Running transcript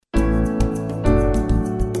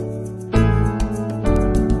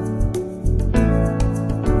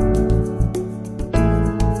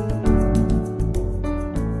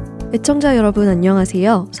애청자 여러분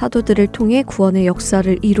안녕하세요. 사도들을 통해 구원의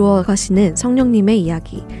역사를 이루어 가시는 성령님의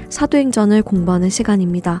이야기, 사도행전을 공부하는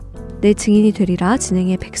시간입니다. 내 증인이 되리라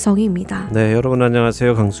진행의 백성희입니다. 네, 여러분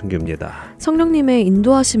안녕하세요. 강순규입니다. 성령님의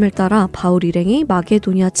인도하심을 따라 바울 일행이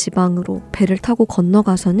마게도니아 지방으로 배를 타고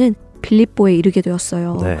건너가서는 빌립보에 이르게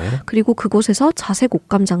되었어요. 네. 그리고 그곳에서 자색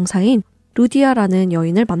옷감 장사인 루디아라는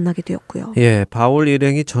여인을 만나게 되었고요. 예, 바울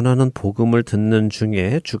일행이 전하는 복음을 듣는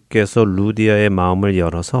중에 주께서 루디아의 마음을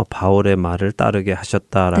열어서 바울의 말을 따르게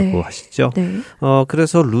하셨다라고 네. 하시죠. 네.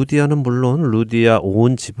 그래서 루디아는 물론 루디아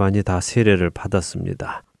온 집안이 다 세례를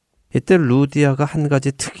받았습니다. 이때 루디아가 한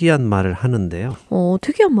가지 특이한 말을 하는데요.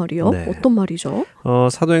 특이한 말이요? 네. 어떤 말이죠?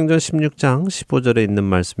 사도행전 16장 15절에 있는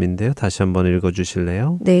말씀인데요. 다시 한번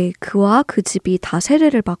읽어주실래요? 네, 그와 그 집이 다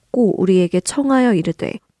세례를 받고 우리에게 청하여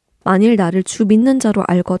이르되 만일 나를 주 믿는 자로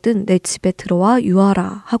알거든 내 집에 들어와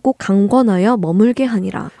유하라 하고 강권하여 머물게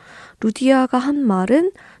하니라. 루디아가 한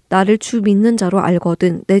말은 나를 주 믿는 자로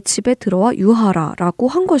알거든 내 집에 들어와 유하라 라고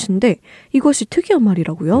한 것인데 이것이 특이한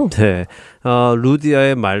말이라고요? 네.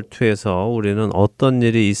 루디아의 말투에서 우리는 어떤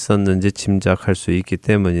일이 있었는지 짐작할 수 있기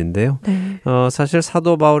때문인데요. 네. 사실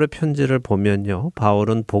사도 바울의 편지를 보면요.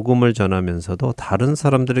 바울은 복음을 전하면서도 다른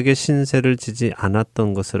사람들에게 신세를 지지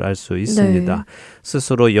않았던 것을 알 수 있습니다. 네.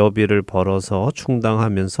 스스로 여비를 벌어서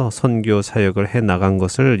충당하면서 선교 사역을 해나간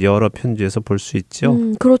것을 여러 편지에서 볼 수 있죠.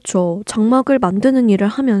 그렇죠. 장막을 만드는 일을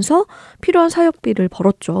하면서 필요한 사역비를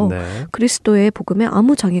벌었죠. 네. 그리스도의 복음에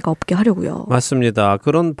아무 장애가 없게 하려고요. 맞습니다.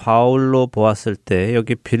 그런 바울로 보았을 때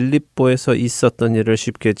여기 빌립보에서 있었던 일을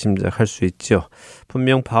쉽게 짐작할 수 있죠.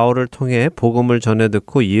 분명 바울을 통해 복음을 전해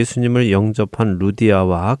듣고 예수님을 영접한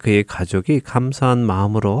루디아와 그의 가족이 감사한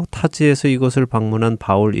마음으로 타지에서 이곳을 방문한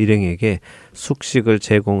바울 일행에게 숙식을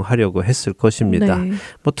제공하려고 했을 것입니다. 네.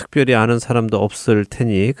 특별히 아는 사람도 없을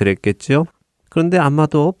테니 그랬겠죠. 그런데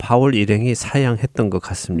아마도 바울 일행이 사양했던 것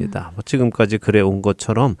같습니다. 지금까지 그래 온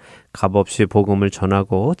것처럼 값없이 복음을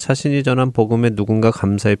전하고 자신이 전한 복음에 누군가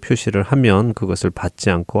감사의 표시를 하면 그것을 받지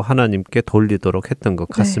않고 하나님께 돌리도록 했던 것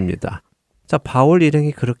같습니다. 네. 자, 바울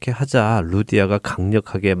일행이 그렇게 하자 루디아가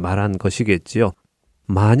강력하게 말한 것이겠지요.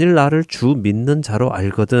 만일 나를 주 믿는 자로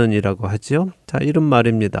알거든이라고 하지요. 자, 이런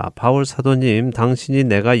말입니다. 바울 사도님, 당신이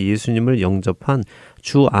내가 예수님을 영접한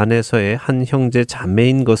주 안에서의 한 형제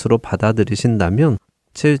자매인 것으로 받아들이신다면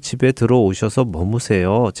제 집에 들어오셔서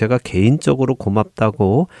머무세요. 제가 개인적으로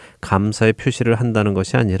고맙다고 감사의 표시를 한다는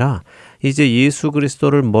것이 아니라 이제 예수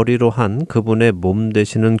그리스도를 머리로 한 그분의 몸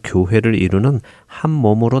되시는 교회를 이루는 한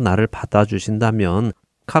몸으로 나를 받아주신다면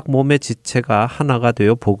각 몸의 지체가 하나가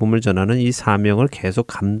되어 복음을 전하는 이 사명을 계속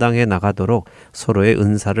감당해 나가도록 서로의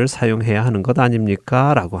은사를 사용해야 하는 것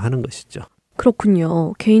아닙니까? 라고 하는 것이죠.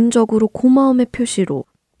 그렇군요. 개인적으로 고마움의 표시로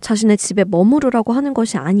자신의 집에 머무르라고 하는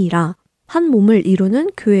것이 아니라 한 몸을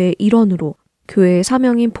이루는 교회의 일원으로 교회의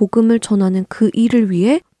사명인 복음을 전하는 그 일을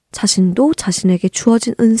위해 자신도 자신에게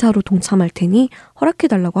주어진 은사로 동참할 테니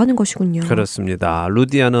허락해달라고 하는 것이군요. 그렇습니다.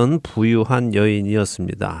 루디아는 부유한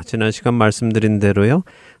여인이었습니다. 지난 시간 말씀드린 대로요.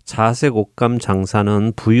 자색 옷감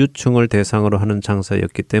장사는 부유층을 대상으로 하는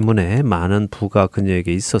장사였기 때문에 많은 부가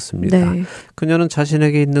그녀에게 있었습니다. 네. 그녀는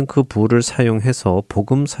자신에게 있는 그 부를 사용해서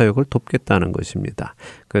복음 사역을 돕겠다는 것입니다.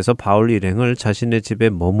 그래서 바울 일행을 자신의 집에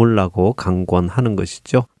머물라고 강권하는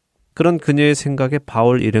것이죠. 그런 그녀의 생각에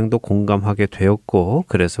바울 일행도 공감하게 되었고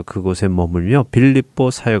그래서 그곳에 머물며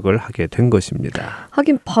빌립보 사역을 하게 된 것입니다.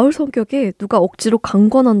 하긴 바울 성격에 누가 억지로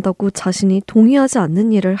강권한다고 자신이 동의하지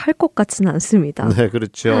않는 일을 할 것 같지는 않습니다. 네,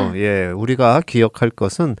 그렇죠. 예, 우리가 기억할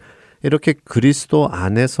것은 이렇게 그리스도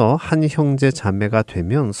안에서 한 형제 자매가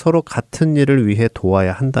되면 서로 같은 일을 위해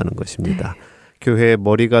도와야 한다는 것입니다. 네. 교회의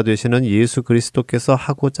머리가 되시는 예수 그리스도께서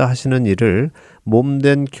하고자 하시는 일을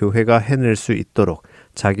몸된 교회가 해낼 수 있도록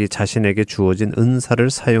자기 자신에게 주어진 은사를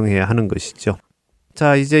사용해야 하는 것이죠.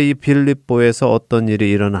 자, 이제 이 빌립보에서 어떤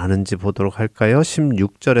일이 일어나는지 보도록 할까요?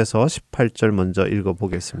 16절에서 18절 먼저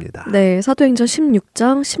읽어보겠습니다. 네, 사도행전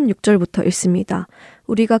 16장 16절부터 읽습니다.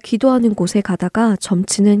 우리가 기도하는 곳에 가다가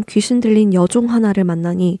점치는 귀신 들린 여종 하나를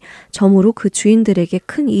만나니 점으로 그 주인들에게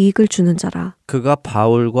큰 이익을 주는 자라. 그가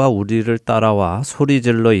바울과 우리를 따라와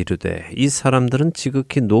소리질러 이르되 이 사람들은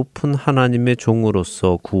지극히 높은 하나님의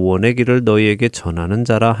종으로서 구원의 길을 너희에게 전하는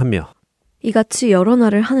자라 하며 이같이 여러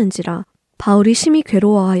날을 하는지라 바울이 심히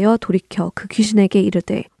괴로워하여 돌이켜 그 귀신에게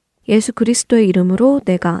이르되 예수 그리스도의 이름으로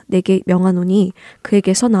내가 내게 명하노니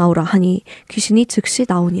그에게서 나오라 하니 귀신이 즉시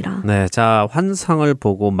나오니라. 네, 자 환상을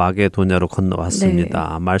보고 마게도냐로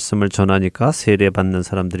건너왔습니다. 네. 말씀을 전하니까 세례받는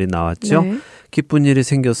사람들이 나왔죠. 네. 기쁜 일이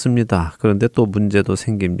생겼습니다. 그런데 또 문제도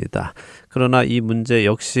생깁니다. 그러나 이 문제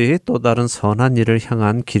역시 또 다른 선한 일을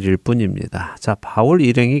향한 길일 뿐입니다. 자, 바울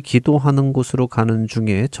일행이 기도하는 곳으로 가는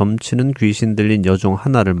중에 점치는 귀신 들린 여종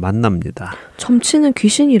하나를 만납니다. 점치는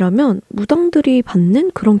귀신이라면 무당들이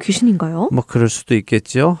받는 그런 귀신인가요? 뭐 그럴 수도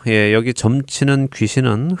있겠죠. 예, 여기 점치는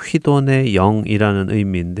귀신은 휘돈의 영이라는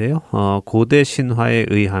의미인데요. 고대 신화에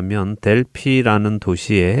의하면 델피라는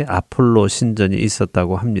도시에 아폴로 신전이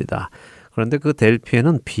있었다고 합니다. 그런데 그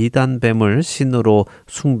델피에는 비단뱀을 신으로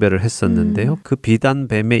숭배를 했었는데요. 그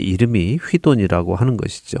비단뱀의 이름이 휘돈이라고 하는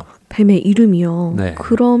것이죠. 뱀의 이름이요? 네.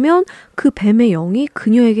 그러면 그 뱀의 영이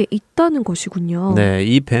그녀에게 있다는 것이군요. 네,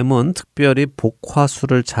 이 뱀은 특별히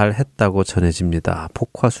복화술을 잘 했다고 전해집니다.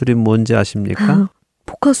 복화술이 뭔지 아십니까?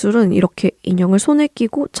 복화술은 이렇게 인형을 손에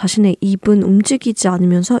끼고 자신의 입은 움직이지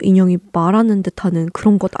않으면서 인형이 말하는 듯하는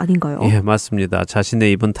그런 것 아닌가요? 예, 맞습니다.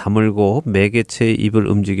 자신의 입은 다물고 매개체의 입을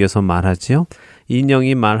움직여서 말하지요.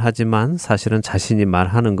 인형이 말하지만 사실은 자신이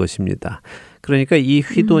말하는 것입니다. 그러니까 이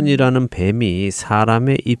휘돈이라는 뱀이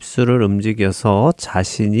사람의 입술을 움직여서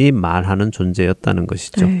자신이 말하는 존재였다는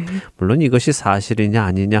것이죠. 네. 물론 이것이 사실이냐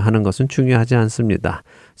아니냐 하는 것은 중요하지 않습니다.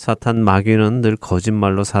 사탄 마귀는 늘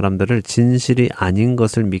거짓말로 사람들을 진실이 아닌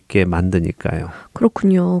것을 믿게 만드니까요.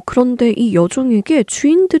 그렇군요. 그런데 이 여종에게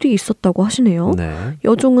주인들이 있었다고 하시네요. 네.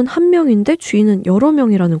 여종은 한 명인데 주인은 여러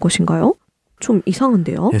명이라는 것인가요? 좀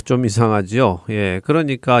이상한데요? 예, 좀 이상하죠. 예,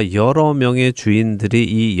 그러니까 여러 명의 주인들이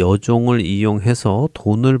이 여종을 이용해서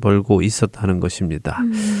돈을 벌고 있었다는 것입니다.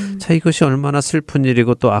 자, 이것이 얼마나 슬픈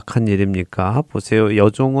일이고 또 악한 일입니까? 보세요.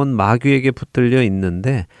 여종은 마귀에게 붙들려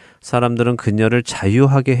있는데 사람들은 그녀를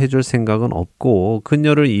자유하게 해줄 생각은 없고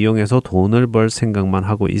그녀를 이용해서 돈을 벌 생각만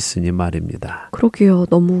하고 있으니 말입니다. 그러게요.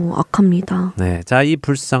 너무 악합니다. 네, 자, 이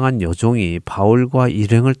불쌍한 여종이 바울과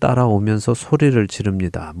일행을 따라오면서 소리를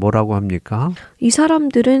지릅니다. 뭐라고 합니까? 이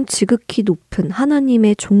사람들은 지극히 높은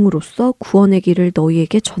하나님의 종으로서 구원의 길을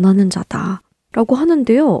너희에게 전하는 자다. 라고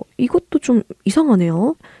하는데요. 이것도 좀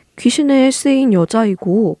이상하네요. 귀신에 쓰인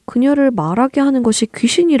여자이고 그녀를 말하게 하는 것이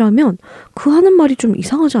귀신이라면 그 하는 말이 좀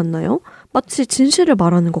이상하지 않나요? 마치 진실을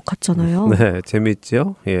말하는 것 같잖아요. 네,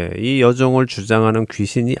 재밌죠? 예, 이 여종을 주장하는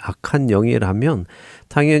귀신이 악한 영이라면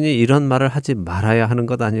당연히 이런 말을 하지 말아야 하는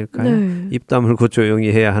것 아닐까요? 네. 입 다물고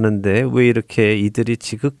조용히 해야 하는데 왜 이렇게 이들이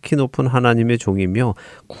지극히 높은 하나님의 종이며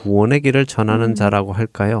구원의 길을 전하는 자라고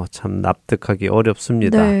할까요? 참 납득하기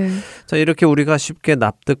어렵습니다. 네. 자, 이렇게 우리가 쉽게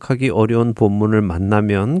납득하기 어려운 본문을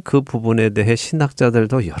만나면 그 부분에 대해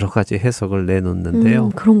신학자들도 여러 가지 해석을 내놓는데요.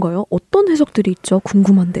 그런가요? 어떤 해석들이 있죠?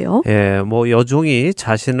 궁금한데요. 예, 뭐 여종이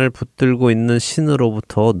자신을 붙들고 있는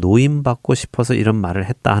신으로부터 노임받고 싶어서 이런 말을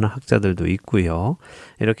했다 하는 학자들도 있고요.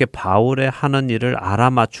 이렇게 바울의 하는 일을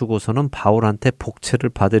알아맞추고서는 바울한테 복채를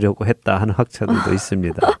받으려고 했다 하는 학자들도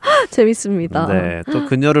있습니다. 재밌습니다. 네, 또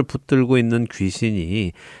그녀를 붙들고 있는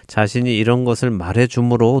귀신이 자신이 이런 것을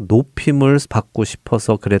말해줌으로 높임을 받고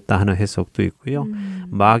싶어서 그랬다 하는 해석도 있고요.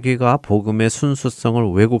 마귀가 복음의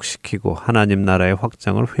순수성을 왜곡시키고 하나님 나라의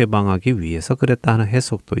확장을 회방하기 위해서 그랬다 하는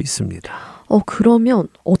해석도 있습니다. 그러면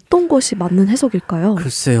어떤 것이 맞는 해석일까요?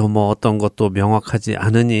 글쎄요, 뭐 어떤 것도 명확하지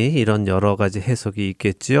않으니 이런 여러 가지 해석이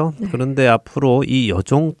있겠지요. 네. 그런데 앞으로 이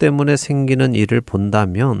여종 때문에 생기는 일을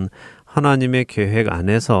본다면 하나님의 계획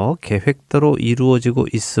안에서 계획대로 이루어지고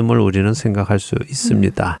있음을 우리는 생각할 수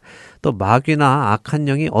있습니다. 또 마귀나 악한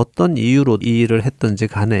영이 어떤 이유로 이 일을 했든지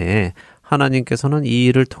간에 하나님께서는 이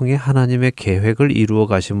일을 통해 하나님의 계획을 이루어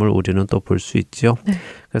가심을 우리는 또 볼 수 있죠. 네.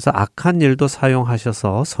 그래서 악한 일도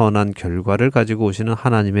사용하셔서 선한 결과를 가지고 오시는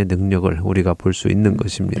하나님의 능력을 우리가 볼 수 있는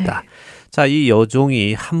것입니다. 네. 자, 이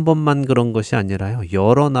여종이 한 번만 그런 것이 아니라요.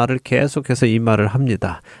 여러 날을 계속해서 이 말을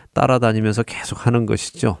합니다. 따라다니면서 계속 하는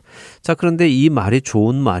것이죠. 자, 그런데 이 말이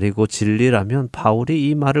좋은 말이고 진리라면 바울이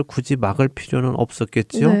이 말을 굳이 막을 필요는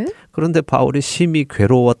없었겠죠. 네. 그런데 바울이 심히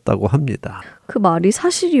괴로웠다고 합니다. 그 말이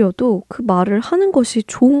사실이어도 그 말을 하는 것이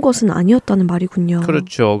좋은 것은 아니었다는 말이군요.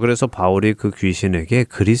 그렇죠. 그래서 바울이 그 귀신에게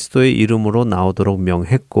그리스도의 이름으로 나오도록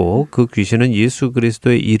명했고 그 귀신은 예수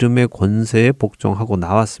그리스도의 이름의 권세에 복종하고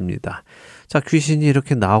나왔습니다. 자, 귀신이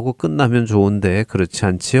이렇게 나오고 끝나면 좋은데 그렇지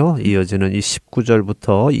않지요? 이어지는 이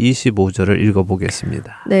 19절부터 25절을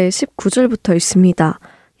읽어보겠습니다. 네, 19절부터 있습니다.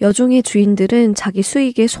 여종의 주인들은 자기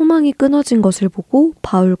수익에 소망이 끊어진 것을 보고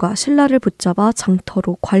바울과 실라를 붙잡아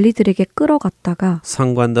장터로 관리들에게 끌어갔다가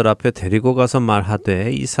상관들 앞에 데리고 가서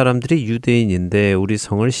말하되 이 사람들이 유대인인데 우리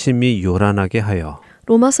성을 심히 요란하게 하여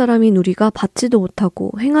로마 사람인 우리가 받지도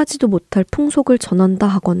못하고 행하지도 못할 풍속을 전한다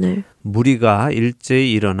하거늘 무리가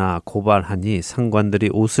일제히 일어나 고발하니 상관들이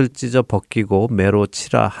옷을 찢어 벗기고 매로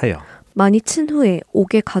치라 하여 많이 친 후에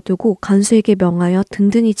옥에 가두고 간수에게 명하여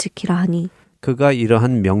든든히 지키라 하니 그가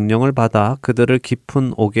이러한 명령을 받아 그들을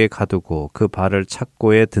깊은 옥에 가두고 그 발을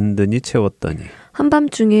착고에 든든히 채웠더니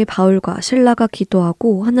한밤중에 바울과 실라가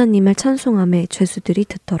기도하고 하나님을 찬송하며 죄수들이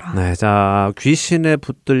듣더라. 네, 자, 귀신에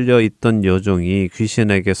붙들려 있던 여종이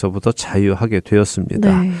귀신에게서부터 자유하게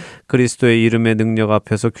되었습니다. 네. 그리스도의 이름의 능력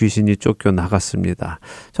앞에서 귀신이 쫓겨나갔습니다.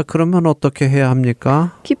 자, 그러면 어떻게 해야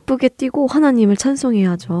합니까? 기쁘게 뛰고 하나님을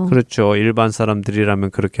찬송해야죠. 그렇죠. 일반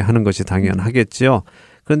사람들이라면 그렇게 하는 것이 당연하겠지요.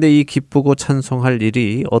 그런데 이 기쁘고 찬송할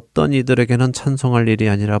일이 어떤 이들에게는 찬송할 일이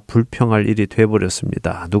아니라 불평할 일이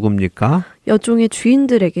돼버렸습니다. 누굽니까? 여종의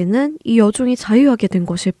주인들에게는 이 여종이 자유하게 된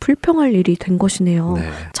것이 불평할 일이 된 것이네요. 네.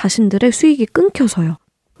 자신들의 수익이 끊겨서요.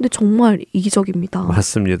 근데 정말 이기적입니다.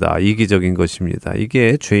 맞습니다. 이기적인 것입니다.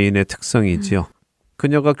 이게 죄인의 특성이지요.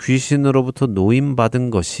 그녀가 귀신으로부터 노임받은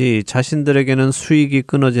것이 자신들에게는 수익이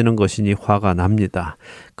끊어지는 것이니 화가 납니다.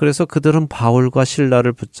 그래서 그들은 바울과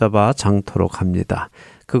실라를 붙잡아 장터로 갑니다.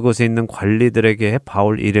 그곳에 있는 관리들에게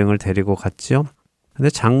바울 일행을 데리고 갔지요. 근데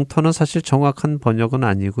장터는 사실 정확한 번역은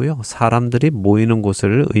아니고요. 사람들이 모이는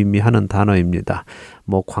곳을 의미하는 단어입니다.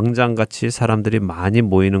 뭐 광장같이 사람들이 많이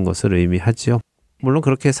모이는 것을 의미하지요. 물론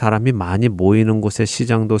그렇게 사람이 많이 모이는 곳에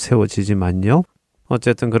시장도 세워지지만요.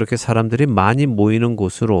 어쨌든 그렇게 사람들이 많이 모이는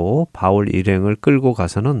곳으로 바울 일행을 끌고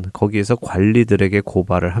가서는 거기에서 관리들에게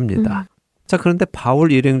고발을 합니다. 자, 그런데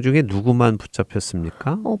바울 일행 중에 누구만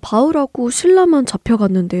붙잡혔습니까? 바울하고 실라만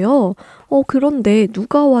잡혀갔는데요. 그런데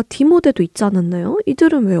누가와 디모데도 있지 않았나요?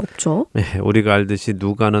 이들은 왜 없죠? 네, 우리가 알듯이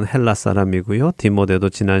누가는 헬라 사람이고요. 디모데도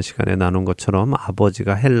지난 시간에 나눈 것처럼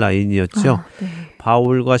아버지가 헬라인이었죠. 네.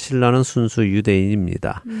 바울과 실라는 순수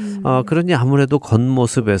유대인입니다. 그러니 아무래도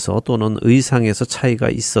겉모습에서 또는 의상에서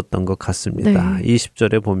차이가 있었던 것 같습니다. 네.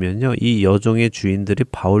 20절에 보면요. 이 여종의 주인들이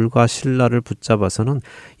바울과 실라를 붙잡아서는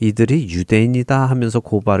이들이 유대인이다 하면서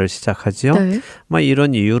고발을 시작하지요. 네.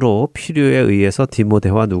 이런 이유로 필요에 의해서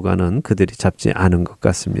디모데와 누가는 그들이 잡지 않은 것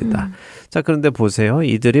같습니다. 자, 그런데 보세요.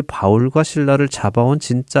 이들이 바울과 실라를 잡아온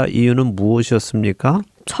진짜 이유는 무엇이었습니까?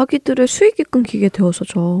 자기들의 수익이 끊기게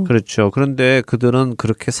되어서죠. 그렇죠. 그런데 그들은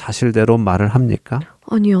그렇게 사실대로 말을 합니까?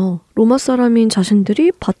 아니요. 로마 사람인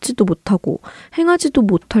자신들이 받지도 못하고 행하지도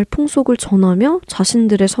못할 풍속을 전하며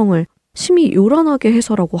자신들의 성을 심히 요란하게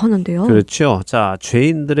해서라고 하는데요. 그렇죠. 자,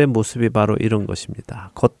 죄인들의 모습이 바로 이런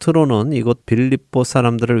것입니다. 겉으로는 이곳 빌립보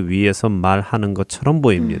사람들을 위해서 말하는 것처럼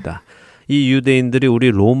보입니다. 이 유대인들이 우리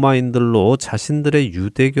로마인들로 자신들의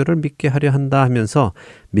유대교를 믿게 하려 한다 하면서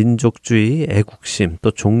민족주의, 애국심,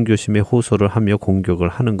 또 종교심에 호소를 하며 공격을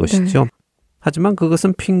하는 것이죠. 네. 하지만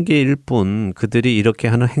그것은 핑계일 뿐 그들이 이렇게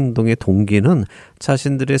하는 행동의 동기는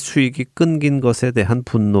자신들의 수익이 끊긴 것에 대한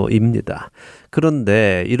분노입니다.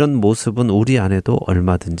 그런데 이런 모습은 우리 안에도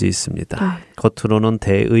얼마든지 있습니다. 네. 겉으로는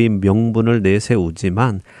대의 명분을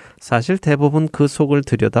내세우지만 사실 대부분 그 속을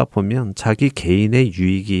들여다보면 자기 개인의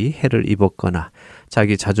유익이 해를 입었거나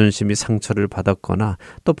자기 자존심이 상처를 받았거나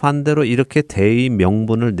또 반대로 이렇게 대의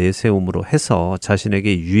명분을 내세움으로 해서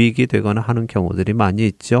자신에게 유익이 되거나 하는 경우들이 많이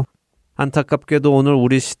있죠. 안타깝게도 오늘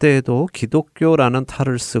우리 시대에도 기독교라는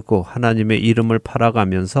탈을 쓰고 하나님의 이름을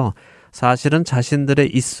팔아가면서 사실은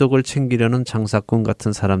자신들의 입속을 챙기려는 장사꾼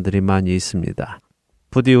같은 사람들이 많이 있습니다.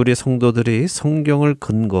 부디 우리 성도들이 성경을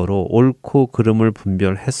근거로 옳고 그름을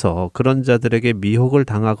분별해서 그런 자들에게 미혹을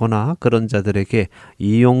당하거나 그런 자들에게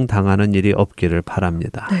이용당하는 일이 없기를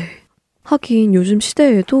바랍니다. 네. 하긴 요즘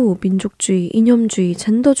시대에도 민족주의, 이념주의,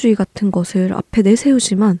 젠더주의 같은 것을 앞에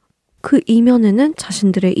내세우지만 그 이면에는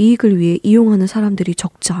자신들의 이익을 위해 이용하는 사람들이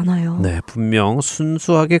적지 않아요. 네, 분명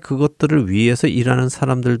순수하게 그것들을 위해서 일하는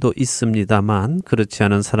사람들도 있습니다만 그렇지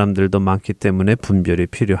않은 사람들도 많기 때문에 분별이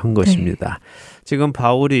필요한 것입니다. 지금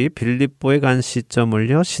바울이 빌립보에 간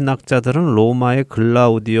시점을요, 신학자들은 로마의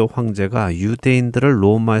글라우디오 황제가 유대인들을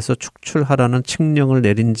로마에서 축출하라는 칙령을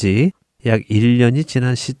내린 지 약 1년이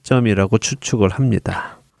지난 시점이라고 추측을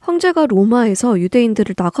합니다. 황제가 로마에서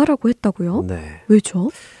유대인들을 나가라고 했다고요? 네. 왜죠?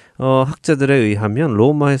 학자들에 의하면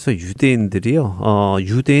로마에서 유대인들이요,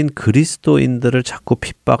 유대인 그리스도인들을 자꾸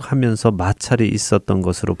핍박하면서 마찰이 있었던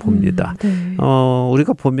것으로 봅니다. 네.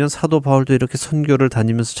 우리가 보면 사도 바울도 이렇게 선교를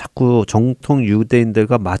다니면서 자꾸 정통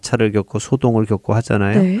유대인들과 마찰을 겪고 소동을 겪고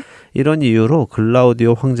하잖아요. 네. 이런 이유로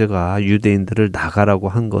글라우디오 황제가 유대인들을 나가라고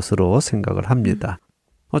한 것으로 생각을 합니다.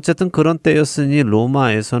 어쨌든 그런 때였으니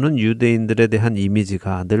로마에서는 유대인들에 대한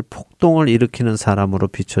이미지가 늘 폭동을 일으키는 사람으로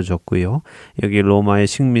비춰졌고요. 여기 로마의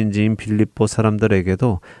식민지인 빌립보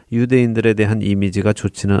사람들에게도 유대인들에 대한 이미지가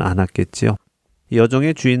좋지는 않았겠지요.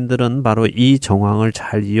 여종의 주인들은 바로 이 정황을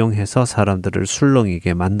잘 이용해서 사람들을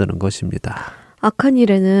술렁이게 만드는 것입니다. 악한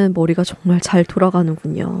일에는 머리가 정말 잘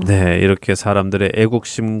돌아가는군요. 네, 이렇게 사람들의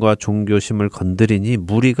애국심과 종교심을 건드리니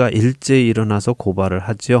무리가 일제히 일어나서 고발을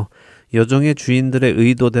하지요. 여종의 주인들의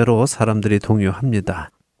의도대로 사람들이 동요합니다.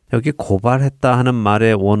 여기 고발했다 하는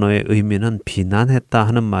말의 원어의 의미는 비난했다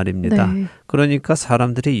하는 말입니다. 네. 그러니까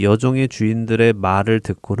사람들이 여종의 주인들의 말을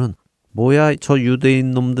듣고는 뭐야 저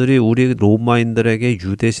유대인 놈들이 우리 로마인들에게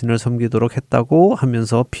유대신을 섬기도록 했다고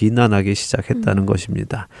하면서 비난하기 시작했다는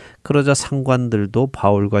것입니다. 그러자 상관들도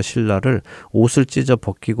바울과 실라를 옷을 찢어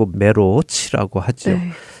벗기고 매로 치라고 하지요. 네.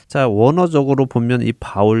 자, 원어적으로 보면 이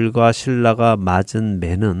바울과 실라가 맞은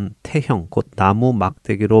매는 태형, 곧 나무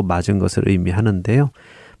막대기로 맞은 것을 의미하는데요.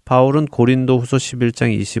 바울은 고린도후서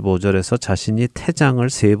 11장 25절에서 자신이 태장을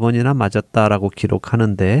 3번이나 맞았다라고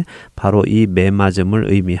기록하는데 바로 이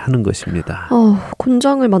매맞음을 의미하는 것입니다.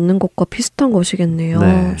 곤장을 맞는 것과 비슷한 것이겠네요.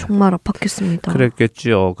 네. 정말 아팠겠습니다.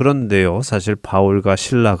 그랬겠죠. 그런데요, 사실 바울과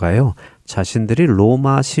실라가요, 자신들이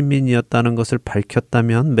로마 시민이었다는 것을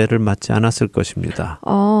밝혔다면 매를 맞지 않았을 것입니다.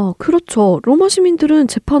 그렇죠. 로마 시민들은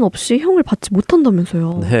재판 없이 형을 받지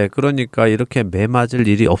못한다면서요. 네, 그러니까 이렇게 매 맞을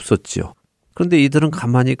일이 없었지요. 그런데 이들은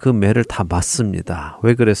가만히 그 매를 다 맞습니다.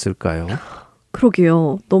 왜 그랬을까요?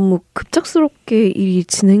 그러게요. 너무 급작스럽게 일이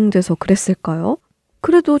진행돼서 그랬을까요?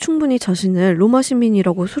 그래도 충분히 자신을 로마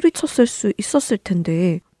시민이라고 소리쳤을 수 있었을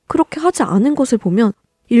텐데 그렇게 하지 않은 것을 보면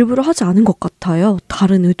일부러 하지 않은 것 같아요.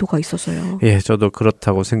 다른 의도가 있어서요. 예, 저도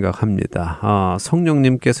그렇다고 생각합니다.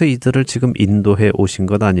 성령님께서 이들을 지금 인도해 오신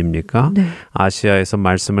것 아닙니까? 네. 아시아에서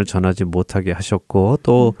말씀을 전하지 못하게 하셨고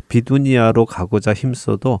또 비두니아로 가고자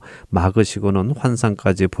힘써도 막으시고는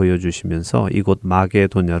환상까지 보여주시면서 이곳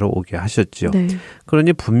마게도냐로 오게 하셨죠. 네.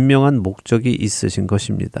 그러니 분명한 목적이 있으신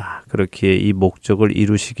것입니다. 그렇기에 이 목적을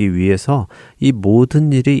이루시기 위해서 이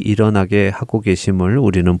모든 일이 일어나게 하고 계심을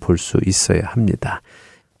우리는 볼 수 있어야 합니다.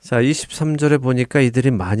 자, 23절에 보니까 이들이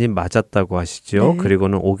많이 맞았다고 하시죠. 네.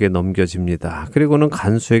 그리고는 옥에 넘겨집니다. 그리고는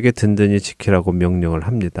간수에게 든든히 지키라고 명령을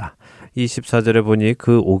합니다. 24절에 보니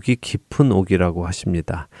그 옥이 깊은 옥이라고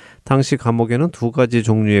하십니다. 당시 감옥에는 2가지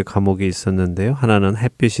종류의 감옥이 있었는데요. 하나는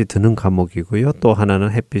햇빛이 드는 감옥이고요. 또 하나는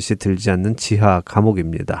햇빛이 들지 않는 지하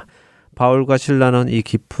감옥입니다. 바울과 실라는 이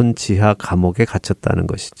깊은 지하 감옥에 갇혔다는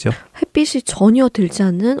것이죠. 햇빛이 전혀 들지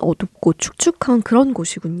않는 어둡고 축축한 그런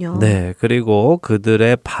곳이군요. 네, 그리고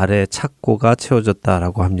그들의 발에 착고가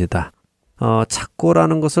채워졌다라고 합니다.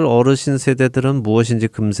 착고라는 것을 어르신 세대들은 무엇인지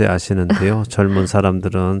금세 아시는데요. 젊은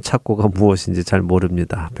사람들은 착고가 무엇인지 잘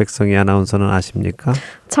모릅니다. 백성희 아나운서는 아십니까?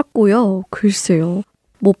 착고요? 글쎄요.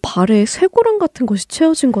 뭐 발에 쇠고랑 같은 것이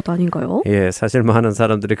채워진 것 아닌가요? 예, 사실 많은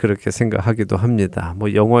사람들이 그렇게 생각하기도 합니다.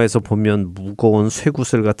 뭐 영화에서 보면 무거운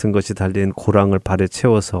쇠구슬 같은 것이 달린 고랑을 발에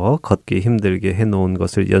채워서 걷기 힘들게 해놓은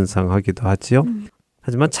것을 연상하기도 하지요.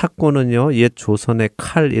 하지만 착고는요, 옛 조선의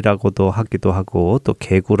칼이라고도 하기도 하고 또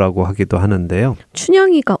개구라고 하기도 하는데요.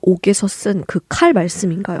 춘향이가 옥에서 쓴 그 칼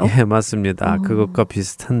말씀인가요? 예, 맞습니다. 그것과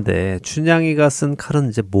비슷한데 춘향이가 쓴 칼은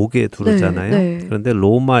이제 목에 두르잖아요. 네. 그런데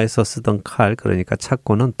로마에서 쓰던 칼, 그러니까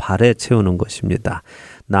착고는 발에 채우는 것입니다.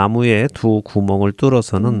 나무에 2 구멍을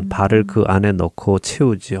뚫어서는 발을 그 안에 넣고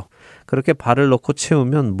채우지요. 그렇게 발을 넣고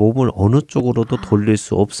채우면 몸을 어느 쪽으로도 돌릴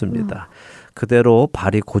수 없습니다. 그대로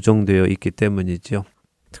발이 고정되어 있기 때문이죠.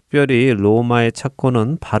 특별히 로마의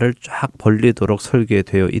착고는 발을 쫙 벌리도록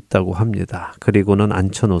설계되어 있다고 합니다. 그리고는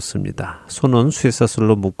앉혀놓습니다. 손은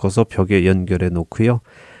쇠사슬로 묶어서 벽에 연결해 놓고요.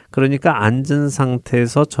 그러니까 앉은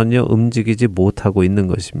상태에서 전혀 움직이지 못하고 있는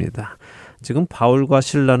것입니다. 지금 바울과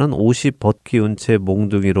실라는 옷이 벗기운 채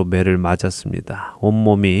몽둥이로 매를 맞았습니다.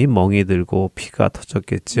 온몸이 멍이 들고 피가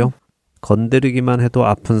터졌겠죠. 건드리기만 해도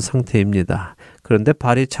아픈 상태입니다. 그런데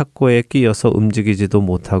발이 착고에 끼어서 움직이지도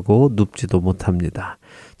못하고 눕지도 못합니다.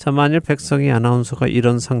 자, 만일 백성희 아나운서가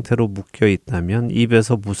이런 상태로 묶여 있다면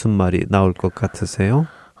입에서 무슨 말이 나올 것 같으세요?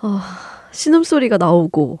 신음소리가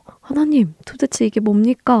나오고 하나님 도대체 이게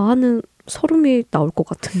뭡니까 하는 서름이 나올 것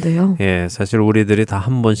같은데요. 예, 사실 우리들이 다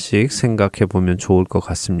한 번씩 생각해 보면 좋을 것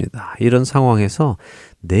같습니다. 이런 상황에서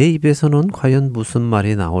내 입에서는 과연 무슨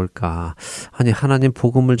말이 나올까? 아니, 하나님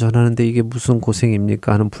복음을 전하는데 이게 무슨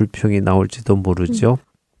고생입니까? 하는 불평이 나올지도 모르죠.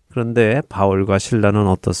 그런데 바울과 실라는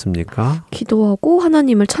어떻습니까? 기도하고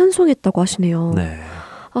하나님을 찬송했다고 하시네요. 네.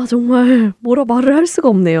 정말 뭐라 말을 할 수가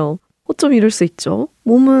없네요. 어쩜 이럴 수 있죠?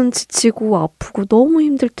 몸은 지치고 아프고 너무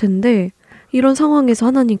힘들 텐데 이런 상황에서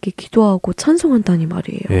하나님께 기도하고 찬송한다니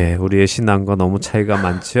말이에요. 예, 우리의 신앙과 너무 차이가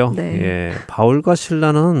많죠. 네. 예, 바울과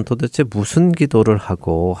실라는 도대체 무슨 기도를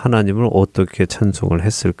하고 하나님을 어떻게 찬송을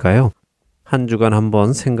했을까요? 한 주간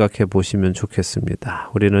한번 생각해 보시면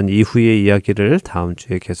좋겠습니다. 우리는 이후의 이야기를 다음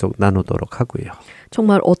주에 계속 나누도록 하고요.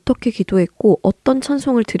 정말 어떻게 기도했고 어떤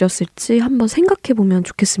찬송을 드렸을지 한번 생각해 보면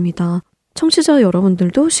좋겠습니다. 청취자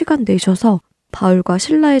여러분들도 시간 내셔서 바울과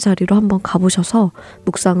실라의 자리로 한번 가보셔서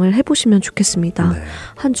묵상을 해보시면 좋겠습니다. 네.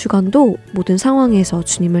 한 주간도 모든 상황에서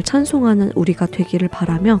주님을 찬송하는 우리가 되기를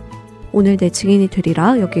바라며 오늘 내 증인이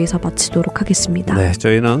되리라 여기에서 마치도록 하겠습니다. 네,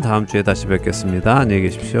 저희는 다음 주에 다시 뵙겠습니다. 안녕히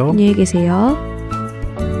계십시오. 안녕히 계세요.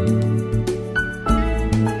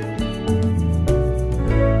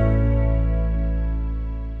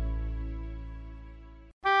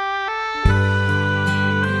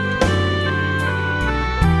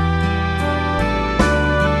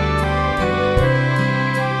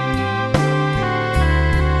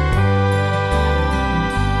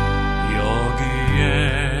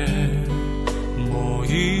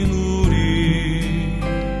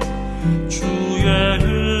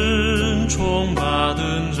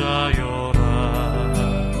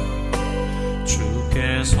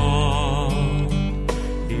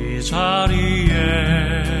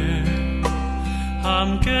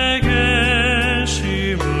 함께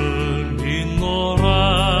계심을 믿노라.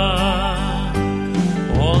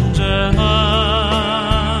 언제나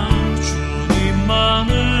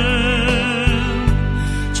주님만을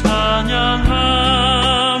찬양하며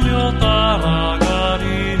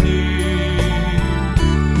따라가리니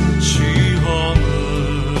시험을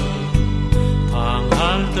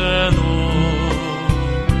당할 때는